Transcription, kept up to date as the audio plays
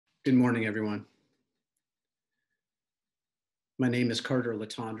Good morning, everyone. My name is Carter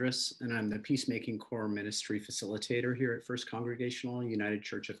Latendresse, and I'm the Peacemaking Corps Ministry Facilitator here at First Congregational United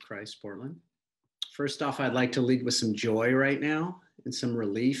Church of Christ, Portland. First off, I'd like to lead with some joy right now and some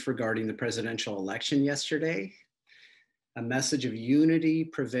relief regarding the presidential election yesterday. A message of unity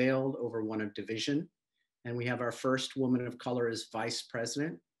prevailed over one of division, and we have our first woman of color as vice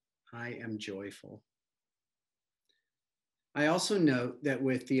president. I am joyful. I also note that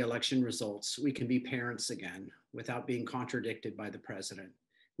with the election results, we can be parents again without being contradicted by the president.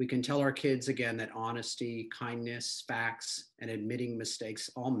 We can tell our kids again that honesty, kindness, facts, and admitting mistakes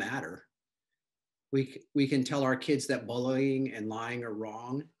all matter. We can tell our kids that bullying and lying are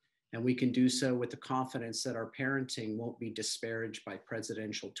wrong, and we can do so with the confidence that our parenting won't be disparaged by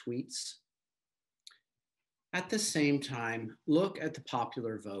presidential tweets. At the same time, look at the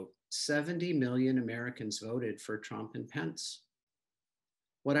popular vote. 70 million Americans voted for Trump and Pence.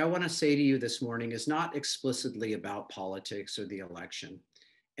 What I want to say to you this morning is not explicitly about politics or the election,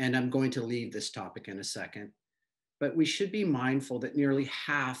 and I'm going to leave this topic in a second, but we should be mindful that nearly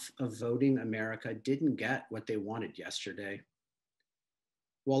half of voting America didn't get what they wanted yesterday.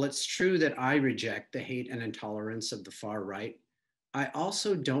 While it's true that I reject the hate and intolerance of the far right, I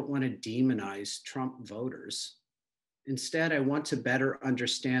also don't want to demonize Trump voters. Instead, I want to better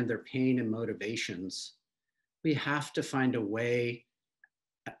understand their pain and motivations. We have to find a way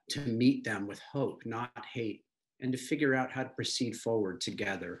to meet them with hope, not hate, and to figure out how to proceed forward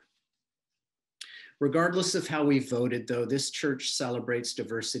together. Regardless of how we voted, though, this church celebrates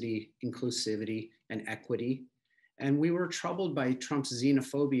diversity, inclusivity, and equity. And we were troubled by Trump's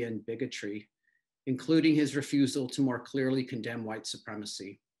xenophobia and bigotry, including his refusal to more clearly condemn white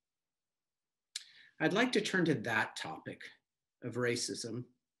supremacy. I'd like to turn to that topic of racism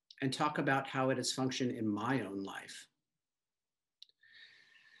and talk about how it has functioned in my own life.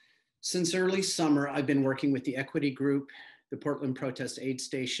 Since early summer, I've been working with the Equity Group, the Portland Protest Aid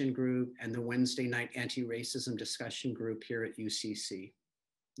Station Group, and the Wednesday night anti-racism discussion group here at UCC.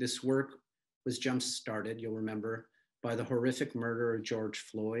 This work was jump-started, you'll remember, by the horrific murder of George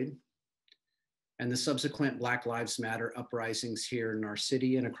Floyd and the subsequent Black Lives Matter uprisings here in our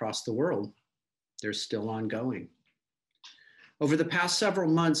city and across the world. They're still ongoing. Over the past several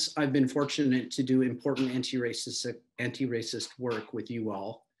months, I've been fortunate to do important anti-racist work with you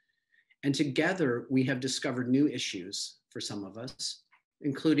all. And together, we have discovered new issues for some of us,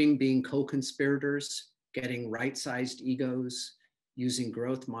 including being co-conspirators, getting right-sized egos, using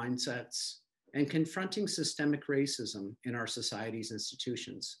growth mindsets, and confronting systemic racism in our society's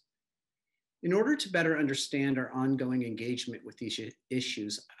institutions. In order to better understand our ongoing engagement with these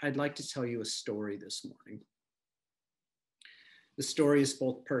issues, I'd like to tell you a story this morning. The story is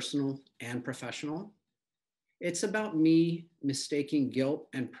both personal and professional. It's about me mistaking guilt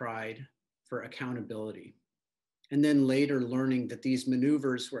and pride for accountability, and then later learning that these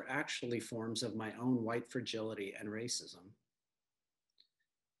maneuvers were actually forms of my own white fragility and racism.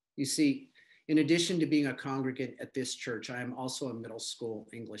 You see, in addition to being a congregant at this church, I am also a middle school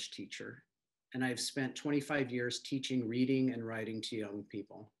English teacher, and I've spent 25 years teaching reading and writing to young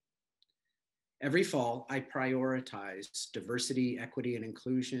people. Every fall, I prioritize diversity, equity, and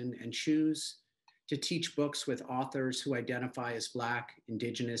inclusion, and choose to teach books with authors who identify as Black,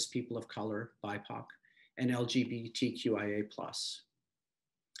 Indigenous, people of color, BIPOC, and LGBTQIA+.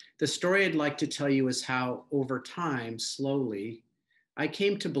 The story I'd like to tell you is how, over time, slowly, I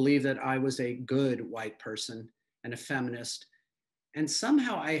came to believe that I was a good white person and a feminist, and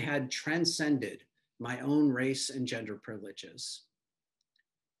somehow I had transcended my own race and gender privileges.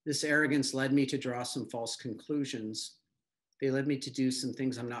 This arrogance led me to draw some false conclusions. They led me to do some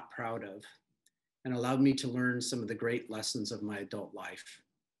things I'm not proud of and allowed me to learn some of the great lessons of my adult life.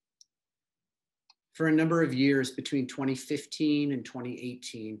 For a number of years between 2015 and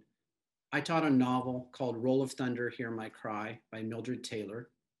 2018, I taught a novel called Roll of Thunder, Hear My Cry by Mildred Taylor.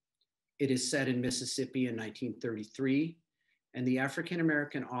 It is set in Mississippi in 1933, and the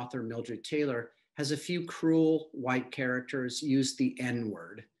African-American author Mildred Taylor has a few cruel white characters use the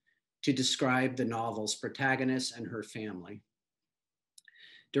N-word to describe the novel's protagonist and her family.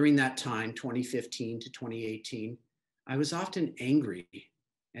 During that time, 2015 to 2018, I was often angry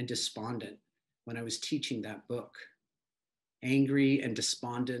and despondent when I was teaching that book. Angry and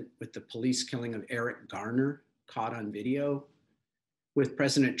despondent with the police killing of Eric Garner, caught on video, with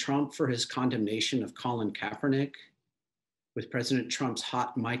President Trump for his condemnation of Colin Kaepernick, with President Trump's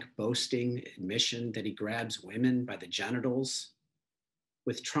hot mic boasting admission that he grabs women by the genitals,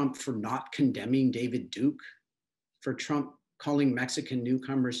 with Trump for not condemning David Duke, for Trump calling Mexican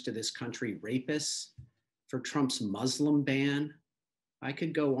newcomers to this country rapists, for Trump's Muslim ban, I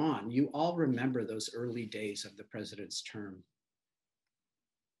could go on. You all remember those early days of the president's term.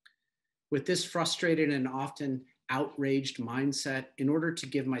 With this frustrated and often outraged mindset, in order to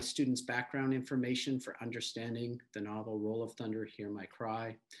give my students background information for understanding the novel Roll of Thunder, Hear My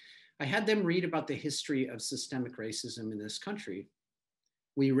Cry, I had them read about the history of systemic racism in this country.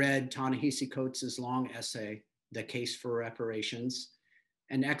 We read Ta-Nehisi Coates' long essay, The Case for Reparations,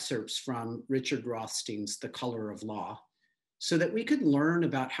 and excerpts from Richard Rothstein's The Color of Law, so that we could learn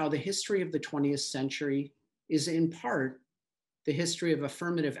about how the history of the 20th century is in part the history of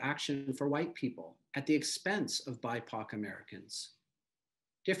affirmative action for white people at the expense of BIPOC Americans.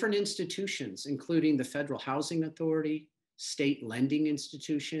 Different institutions, including the Federal Housing Authority, state lending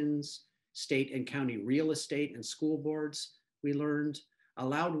institutions, state and county real estate and school boards, we learned,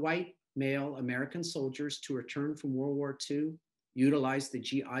 allowed white male American soldiers to return from World War II, utilize the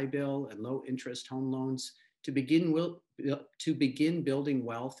GI Bill and low interest home loans to begin building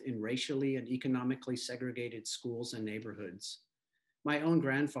wealth in racially and economically segregated schools and neighborhoods. My own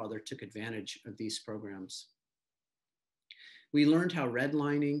grandfather took advantage of these programs. We learned how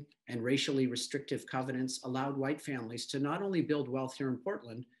redlining and racially restrictive covenants allowed white families to not only build wealth here in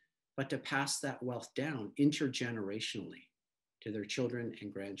Portland, but to pass that wealth down intergenerationally to their children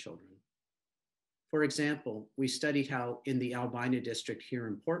and grandchildren. For example, we studied how in the Albina district here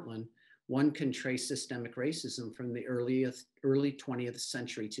in Portland, one can trace systemic racism from the early 20th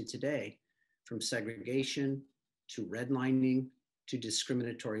century to today, from segregation to redlining to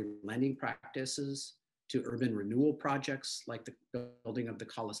discriminatory lending practices to urban renewal projects like the building of the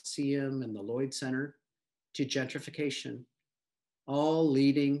Coliseum and the Lloyd Center to gentrification, all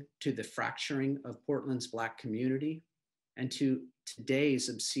leading to the fracturing of Portland's Black community and to today's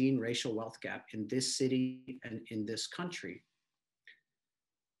obscene racial wealth gap in this city and in this country.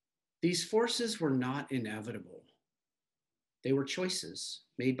 These forces were not inevitable. They were choices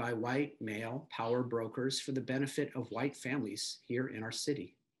made by white male power brokers for the benefit of white families here in our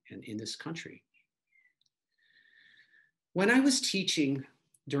city and in this country. When I was teaching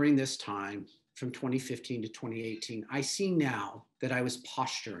during this time, from 2015 to 2018, I see now that I was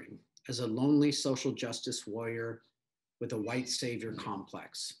posturing as a lonely social justice warrior with a white savior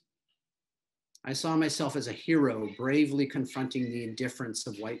complex. I saw myself as a hero bravely confronting the indifference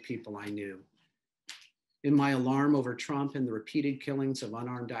of white people I knew. In my alarm over Trump and the repeated killings of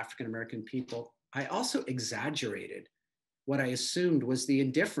unarmed African-American people, I also exaggerated what I assumed was the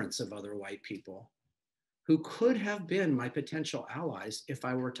indifference of other white people who could have been my potential allies if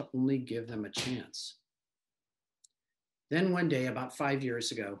I were to only give them a chance. Then one day, about 5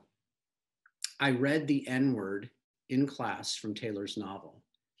 years ago, I read the N-word in class from Taylor's novel.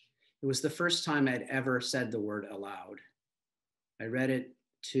 It was the first time I'd ever said the word aloud. I read it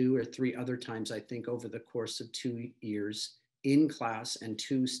 2 or 3 other times, I think, over the course of 2 years in class and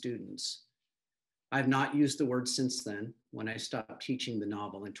to students. I've not used the word since then, when I stopped teaching the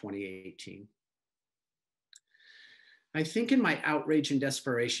novel in 2018. I think in my outrage and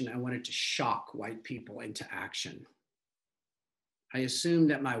desperation, I wanted to shock white people into action. I assumed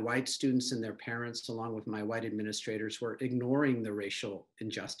that my white students and their parents, along with my white administrators, were ignoring the racial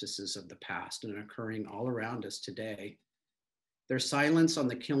injustices of the past and occurring all around us today. Their silence on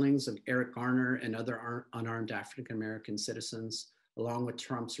the killings of Eric Garner and other unarmed African-American citizens, along with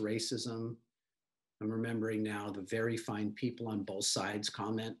Trump's racism, I'm remembering now the very fine people on both sides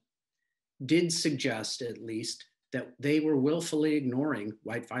comment, did suggest at least that they were willfully ignoring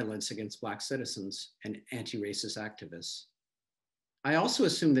white violence against Black citizens and anti-racist activists. I also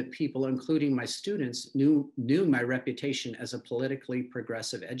assumed that people, including my students, knew my reputation as a politically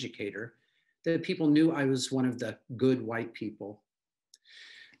progressive educator, that people knew I was one of the good white people.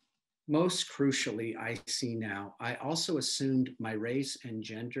 Most crucially, I see now, I also assumed my race and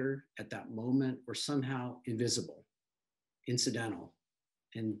gender at that moment were somehow invisible, incidental,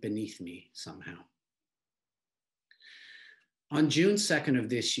 and beneath me somehow. On June 2nd of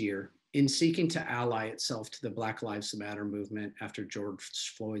this year, in seeking to ally itself to the Black Lives Matter movement after George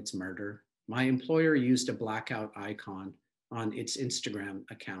Floyd's murder, my employer used a blackout icon on its Instagram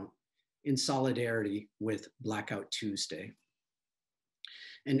account in solidarity with Blackout Tuesday.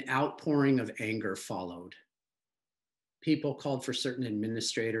 An outpouring of anger followed. People called for certain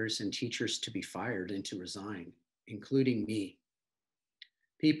administrators and teachers to be fired and to resign, including me.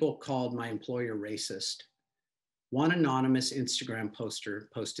 People called my employer racist. One anonymous Instagram poster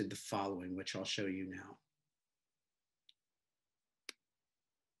posted the following, which I'll show you now.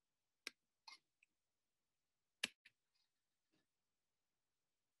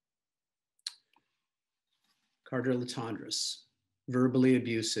 Carter Latendresse, verbally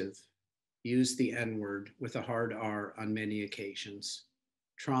abusive, used the N-word with a hard R on many occasions.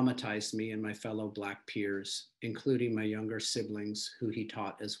 traumatized me and my fellow Black peers, including my younger siblings who he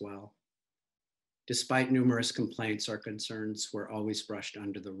taught as well. Despite numerous complaints, our concerns were always brushed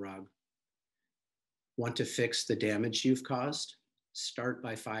under the rug. Want to fix the damage you've caused? Start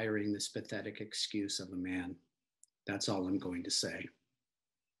by firing this pathetic excuse of a man. That's all I'm going to say.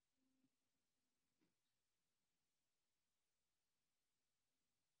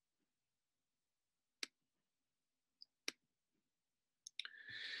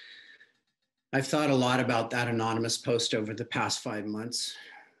 I've thought a lot about that anonymous post over the past 5 months.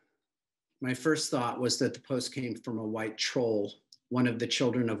 My first thought was that the post came from a white troll, one of the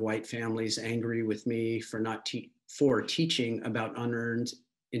children of white families angry with me for teaching about unearned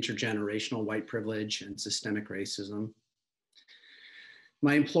intergenerational white privilege and systemic racism.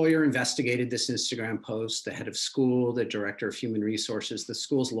 My employer investigated this Instagram post. The head of school, the director of human resources, the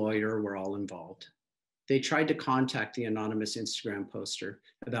school's lawyer were all involved. They tried to contact the anonymous Instagram poster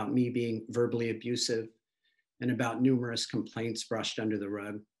about me being verbally abusive and about numerous complaints brushed under the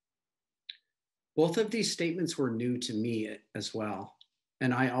rug. Both of these statements were new to me as well,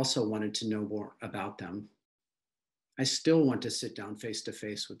 and I also wanted to know more about them. I still want to sit down face to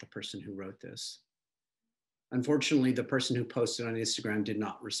face with the person who wrote this. Unfortunately, the person who posted on Instagram did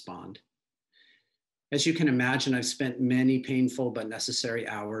not respond. As you can imagine, I've spent many painful but necessary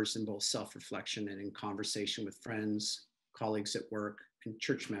hours in both self-reflection and in conversation with friends, colleagues at work, and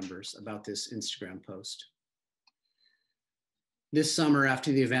church members about this Instagram post. This summer,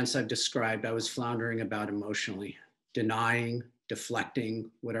 after the events I've described, I was floundering about emotionally, denying,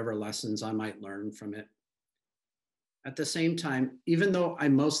 deflecting whatever lessons I might learn from it. At the same time, even though I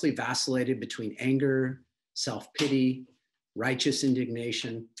mostly vacillated between anger, self-pity, righteous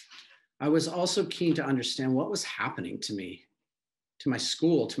indignation, I was also keen to understand what was happening to me, to my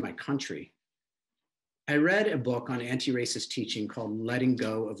school, to my country. I read a book on anti-racist teaching called Letting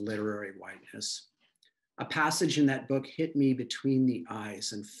Go of Literary Whiteness. A passage in that book hit me between the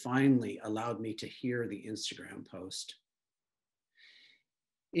eyes and finally allowed me to hear the Instagram post.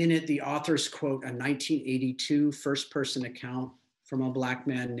 In it, the authors quote a 1982 first-person account from a Black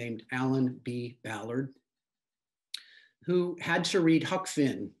man named Alan B. Ballard, who had to read Huck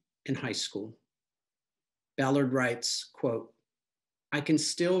Finn in high school. Ballard writes, quote, "I can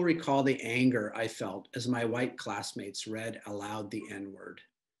still recall the anger I felt as my white classmates read aloud the N-word.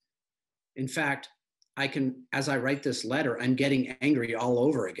 In fact, as I write this letter, I'm getting angry all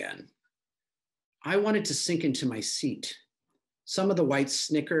over again. I wanted to sink into my seat. Some of the whites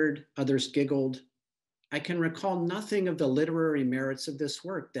snickered, others giggled. I can recall nothing of the literary merits of this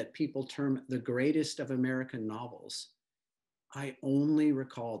work that people term the greatest of American novels. I only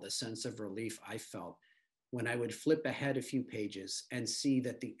recall the sense of relief I felt when I would flip ahead a few pages and see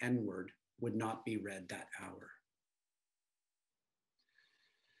that the N-word would not be read that hour."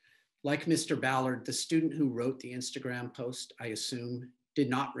 Like Mr. Ballard, the student who wrote the Instagram post, I assume, did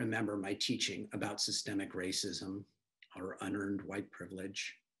not remember my teaching about systemic racism or unearned white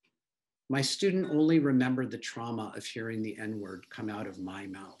privilege. My student only remembered the trauma of hearing the N-word come out of my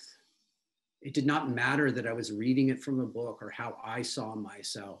mouth. It did not matter that I was reading it from a book or how I saw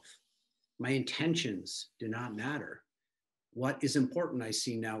myself. My intentions do not matter. What is important, I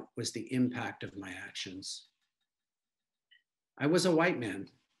see now, was the impact of my actions. I was a white man.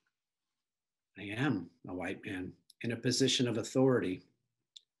 I am a white man in a position of authority,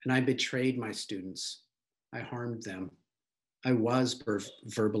 and I betrayed my students. I harmed them. I was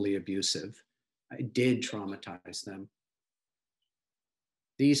verbally abusive. I did traumatize them.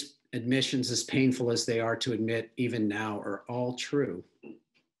 These admissions, as painful as they are to admit even now, are all true.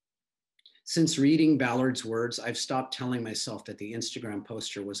 Since reading Ballard's words, I've stopped telling myself that the Instagram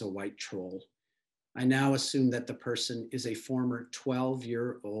poster was a white troll. I now assume that the person is a former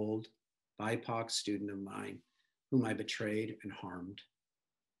 12-year-old BIPOC student of mine whom I betrayed and harmed.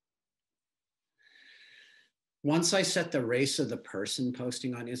 Once I set the race of the person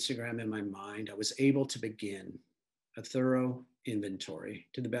posting on Instagram in my mind, I was able to begin a thorough inventory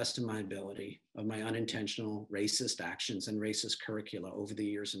to the best of my ability of my unintentional racist actions and racist curricula over the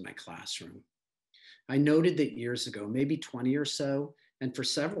years in my classroom. I noted that years ago, maybe 20 or so, and for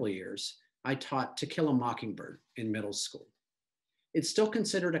several years, I taught To Kill a Mockingbird in middle school. It's still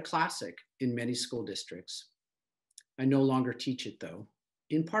considered a classic in many school districts. I no longer teach it though,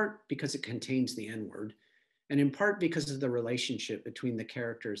 in part because it contains the N-word, and in part because of the relationship between the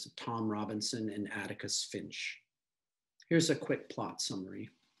characters of Tom Robinson and Atticus Finch. Here's a quick plot summary.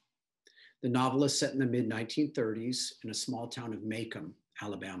 The novel is set in the mid-1930s in a small town of Macomb,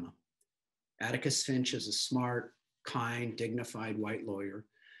 Alabama. Atticus Finch is a smart, kind, dignified white lawyer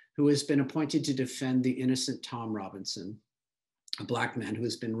who has been appointed to defend the innocent Tom Robinson. a Black man who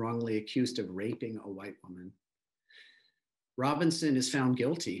has been wrongly accused of raping a white woman. Robinson is found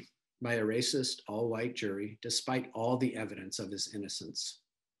guilty by a racist, all-white jury, despite all the evidence of his innocence.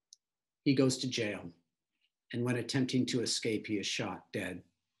 He goes to jail, and when attempting to escape, he is shot dead.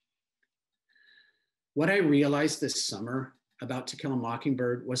 What I realized this summer about To Kill a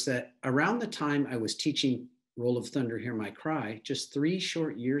Mockingbird was that around the time I was teaching Roll of Thunder, Hear My Cry, just 3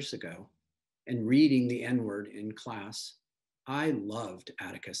 short years ago, and reading the N-word in class, I loved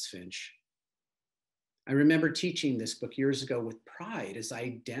Atticus Finch. I remember teaching this book years ago with pride as I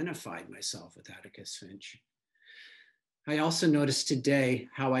identified myself with Atticus Finch. I also noticed today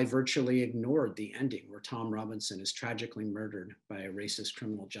how I virtually ignored the ending where Tom Robinson is tragically murdered by a racist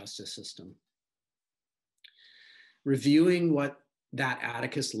criminal justice system. Reviewing what that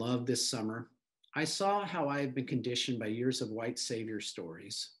Atticus loved this summer, I saw how I have been conditioned by years of white savior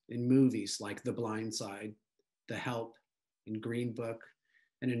stories in movies like The Blind Side, The Help, in Green Book,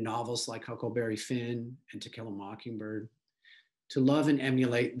 and in novels like Huckleberry Finn and To Kill a Mockingbird, to love and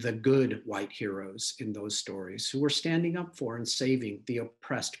emulate the good white heroes in those stories who were standing up for and saving the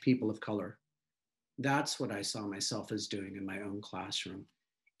oppressed people of color. That's what I saw myself as doing in my own classroom,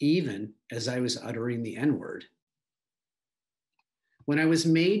 even as I was uttering the N-word. When I was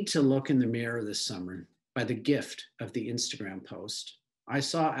made to look in the mirror this summer by the gift of the Instagram post, I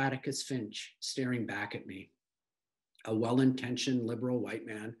saw Atticus Finch staring back at me, a well-intentioned liberal white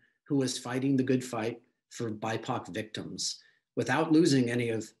man who was fighting the good fight for BIPOC victims without losing any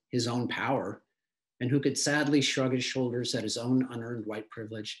of his own power, and who could sadly shrug his shoulders at his own unearned white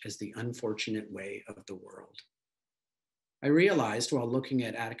privilege as the unfortunate way of the world. I realized while looking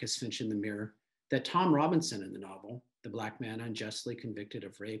at Atticus Finch in the mirror that Tom Robinson in the novel, the Black man unjustly convicted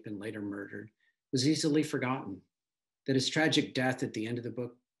of rape and later murdered, was easily forgotten, that his tragic death at the end of the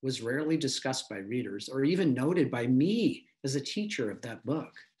book was rarely discussed by readers or even noted by me as a teacher of that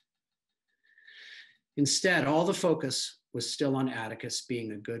book. Instead, all the focus was still on Atticus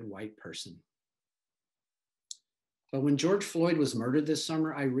being a good white person. But when George Floyd was murdered this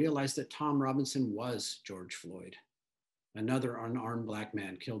summer, I realized that Tom Robinson was George Floyd, another unarmed Black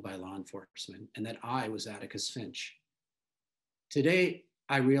man killed by law enforcement, and that I was Atticus Finch. Today,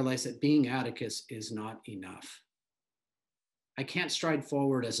 I realize that being Atticus is not enough. I can't stride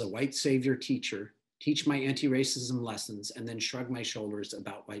forward as a white savior teacher, teach my anti-racism lessons, and then shrug my shoulders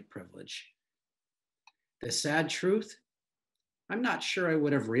about white privilege. The sad truth, I'm not sure I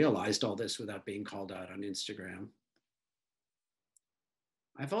would have realized all this without being called out on Instagram.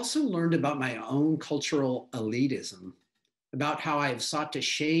 I've also learned about my own cultural elitism, about how I have sought to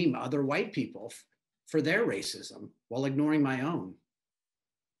shame other white people for their racism while ignoring my own.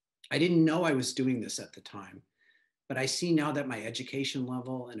 I didn't know I was doing this at the time, but I see now that my education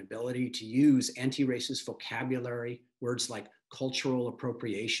level and ability to use anti-racist vocabulary, words like cultural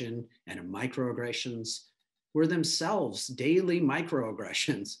appropriation and microaggressions, were themselves daily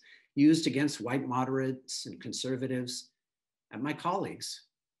microaggressions used against white moderates and conservatives, and my colleagues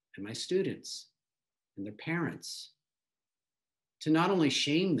and my students and their parents, to not only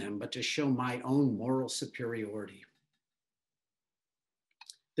shame them, but to show my own moral superiority.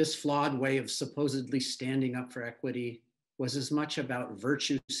 This flawed way of supposedly standing up for equity was as much about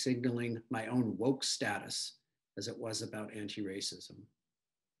virtue signaling my own woke status as it was about anti-racism.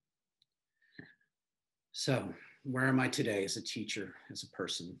 So, where am I today as a teacher, as a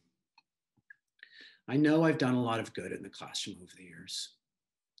person? I know I've done a lot of good in the classroom over the years,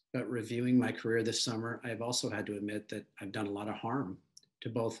 but reviewing my career this summer, I've also had to admit that I've done a lot of harm to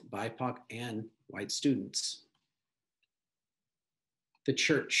both BIPOC and white students. The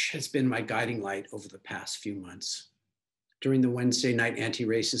church has been my guiding light over the past few months. During the Wednesday night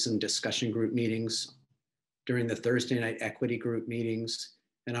anti-racism discussion group meetings, during the Thursday night equity group meetings,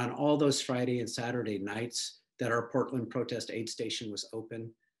 and on all those Friday and Saturday nights that our Portland protest aid station was open,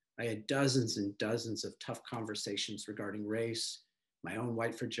 I had dozens and dozens of tough conversations regarding race, my own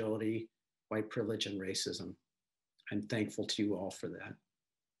white fragility, white privilege, and racism. I'm thankful to you all for that.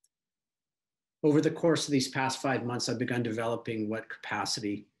 Over the course of these past 5 months, I've begun developing what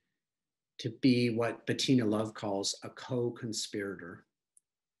capacity to be what Bettina Love calls a co-conspirator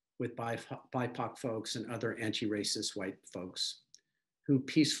with BIPOC folks and other anti-racist white folks who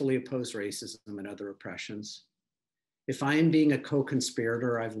peacefully oppose racism and other oppressions. If I am being a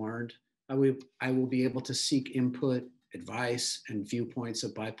co-conspirator, I've learned, I will be able to seek input, advice, and viewpoints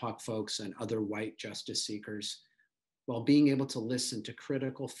of BIPOC folks and other white justice seekers while being able to listen to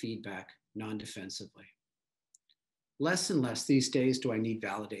critical feedback non-defensively. Less and less these days do I need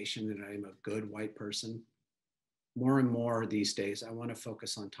validation that I am a good white person. More and more these days, I want to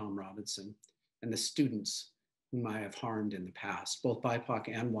focus on Tom Robinson and the students whom I have harmed in the past, both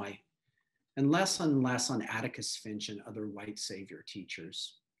BIPOC and white, and less on Atticus Finch and other white savior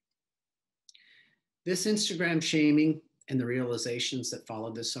teachers. This Instagram shaming and the realizations that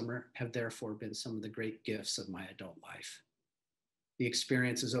followed this summer have therefore been some of the great gifts of my adult life. The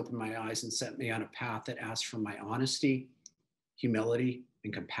experience has opened my eyes and set me on a path that asks for my honesty, humility,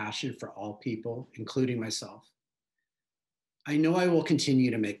 and compassion for all people, including myself. I know I will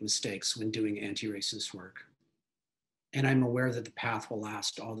continue to make mistakes when doing anti-racist work, and I'm aware that the path will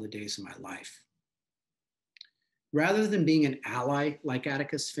last all the days of my life. Rather than being an ally like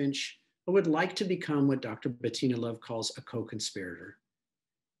Atticus Finch, I would like to become what Dr. Bettina Love calls a co-conspirator.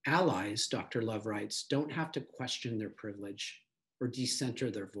 Allies, Dr. Love writes, don't have to question their privilege or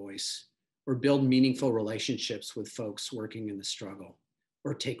decenter their voice or build meaningful relationships with folks working in the struggle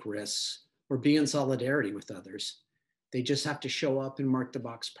or take risks or be in solidarity with others. They just have to show up and mark the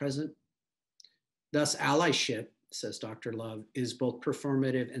box present. Thus, allyship, says Dr. Love, is both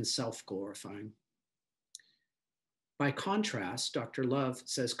performative and self-glorifying. By contrast, Dr. Love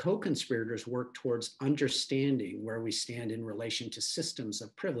says co-conspirators work towards understanding where we stand in relation to systems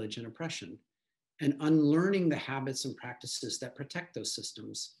of privilege and oppression and unlearning the habits and practices that protect those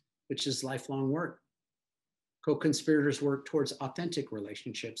systems, which is lifelong work. Co-conspirators work towards authentic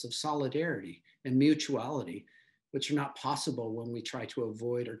relationships of solidarity and mutuality, which are not possible when we try to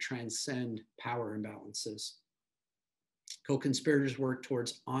avoid or transcend power imbalances. Co-conspirators work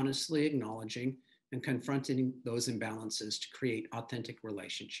towards honestly acknowledging and confronting those imbalances to create authentic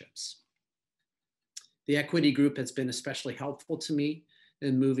relationships. The equity group has been especially helpful to me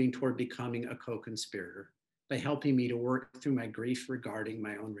in moving toward becoming a co-conspirator by helping me to work through my grief regarding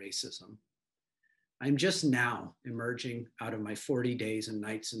my own racism. I'm just now emerging out of my 40 days and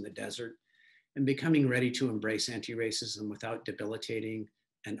nights in the desert and becoming ready to embrace anti-racism without debilitating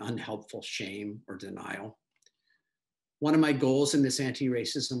and unhelpful shame or denial. One of my goals in this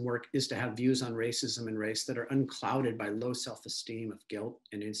anti-racism work is to have views on racism and race that are unclouded by low self-esteem of guilt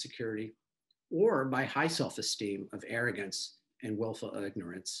and insecurity, or by high self-esteem of arrogance and willful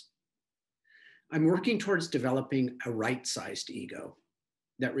ignorance. I'm working towards developing a right-sized ego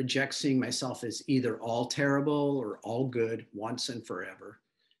that rejects seeing myself as either all terrible or all good once and forever,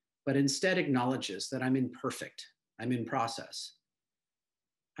 but instead acknowledges that I'm imperfect, I'm in process.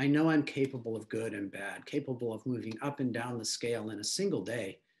 I know I'm capable of good and bad, capable of moving up and down the scale in a single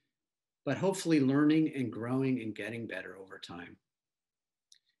day, but hopefully learning and growing and getting better over time.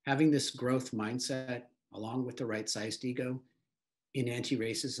 Having this growth mindset, along with the right-sized ego, in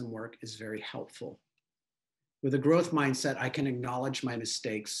anti-racism work is very helpful. With a growth mindset, I can acknowledge my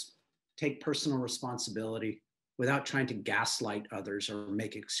mistakes, take personal responsibility without trying to gaslight others or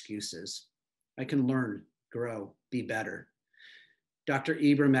make excuses. I can learn, grow, be better. Dr.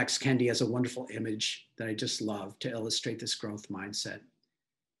 Ibram X. Kendi has a wonderful image that I just love to illustrate this growth mindset.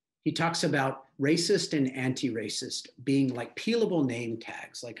 He talks about racist and anti-racist being like peelable name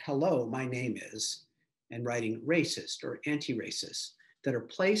tags, like, hello, my name is, and writing racist or anti-racist that are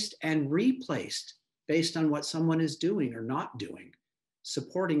placed and replaced based on what someone is doing or not doing,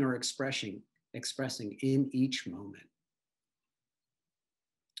 supporting or expressing in each moment.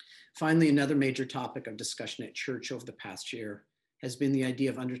 Finally, another major topic of discussion at church over the past year has been the idea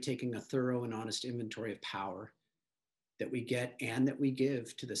of undertaking a thorough and honest inventory of power that we get and that we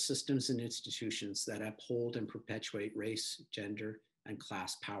give to the systems and institutions that uphold and perpetuate race, gender, and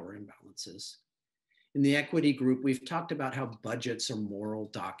class power imbalances. In the equity group, we've talked about how budgets are moral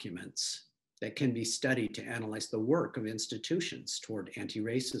documents that can be studied to analyze the work of institutions toward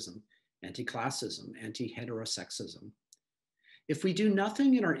anti-racism, anti-classism, anti-heterosexism. If we do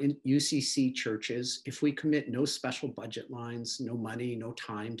nothing in our UCC churches, if we commit no special budget lines, no money, no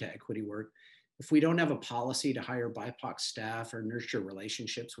time to equity work, if we don't have a policy to hire BIPOC staff or nurture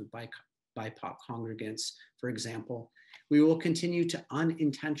relationships with BIPOC congregants, for example, we will continue to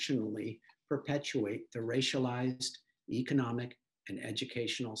unintentionally perpetuate the racialized, economic, and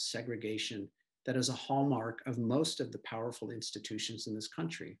educational segregation that is a hallmark of most of the powerful institutions in this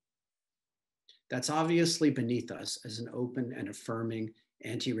country. That's obviously beneath us as an open and affirming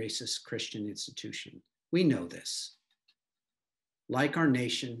anti-racist Christian institution. We know this. Like our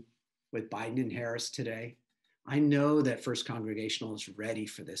nation with Biden and Harris today, I know that First Congregational is ready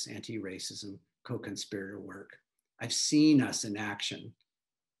for this anti-racism co-conspirator work. I've seen us in action.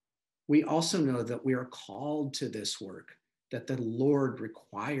 We also know that we are called to this work, that the Lord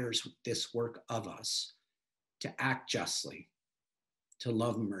requires this work of us to act justly, to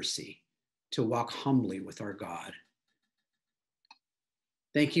love mercy, to walk humbly with our God.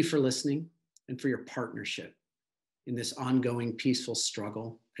 Thank you for listening and for your partnership in this ongoing peaceful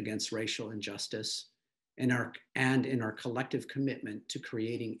struggle against racial injustice and in our collective commitment to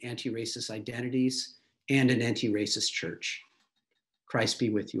creating anti-racist identities and an anti-racist church. Christ be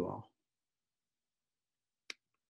with you all.